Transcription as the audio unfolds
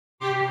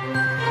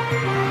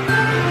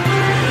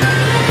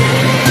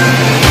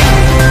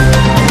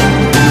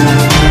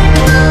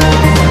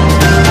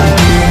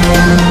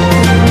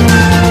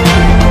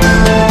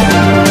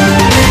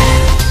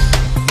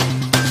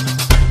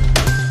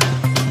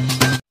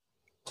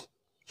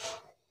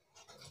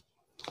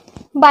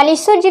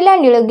बालेश्वर जिला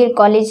नीलगिरी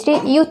कॉलेज रे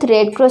youth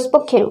red cross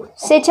पक्षर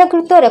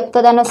स्वेच्छाकृत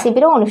रक्तदान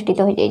शिविर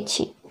अनुष्ठित हो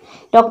जाइछि।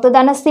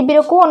 रक्तदान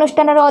शिविर को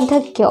अनुष्ठान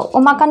अध्यक्ष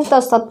उमाकांत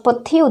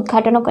शतपथी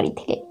उद्घाटन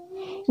करथिले।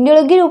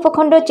 नीलगिरी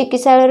उपखंड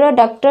चिकित्सालय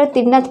डॉक्टर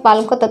त्रिनाथ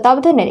पाल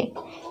तत्वावधान में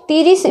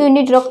 30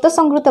 यूनिट रक्त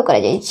संग्रहित कर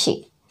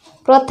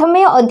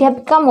प्रथमे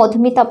अध्यापिका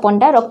मधुमिता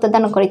पंडा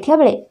रक्तदान करथिया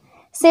बेले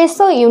शेष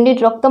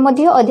यूनिट रक्त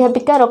मध्य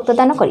अध्यापिका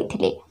रक्तदान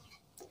करथिले।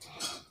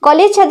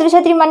 कॉलेज छात्र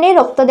छात्री माने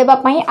रक्त देबा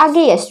पई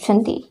आगे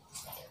आछंती।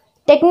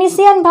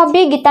 टेक्नीशियन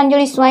भावे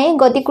गीतांजलि स्वाई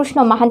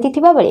गतिकृष्ण महांती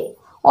थिबा बेले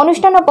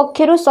अनुष्ठान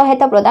पक्षर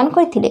सहायता प्रदान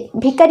करथिले।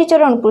 भिकारी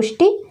चरण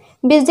पृष्टि,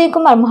 विजय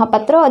कुमार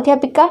महापात्र,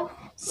 अध्यापिका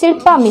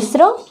शिल्पा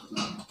मिश्र,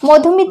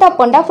 मधुमिता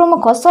पंडा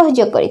प्रमुख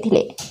सहयोग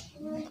करथिले।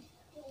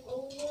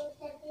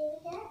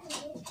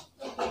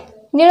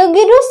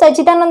 नीलगिरी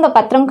सचिदानंद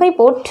पात्र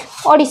रिपोर्ट,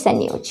 ओडिशा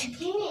न्यूज।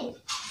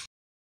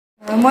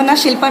 मो ना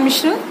शिल्पा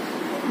मिश्र,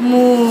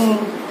 मु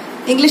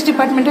इंग्लिश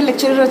डिपार्टमेंट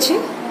लेक्चरर अच्छी।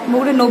 मु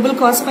गोटे नोबेल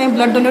कॉज पे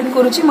ब्लड डोनेट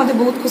करुच्ची। मते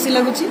बहुत खुशी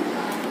लगुची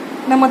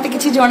ना मते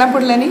किछि जणा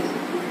पड़लानी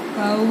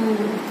आ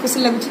खुशी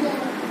लगुची।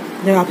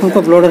 जे आपन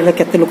को ब्लड रे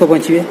केते लोक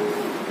बचिबे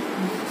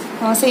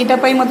हां सेटा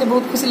पई मते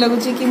बहुत खुशी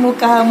लगुची कि मो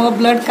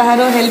ब्लड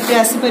कहारो हेल्प पे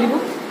आसी परिबो।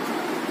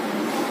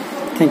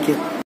 Thank you.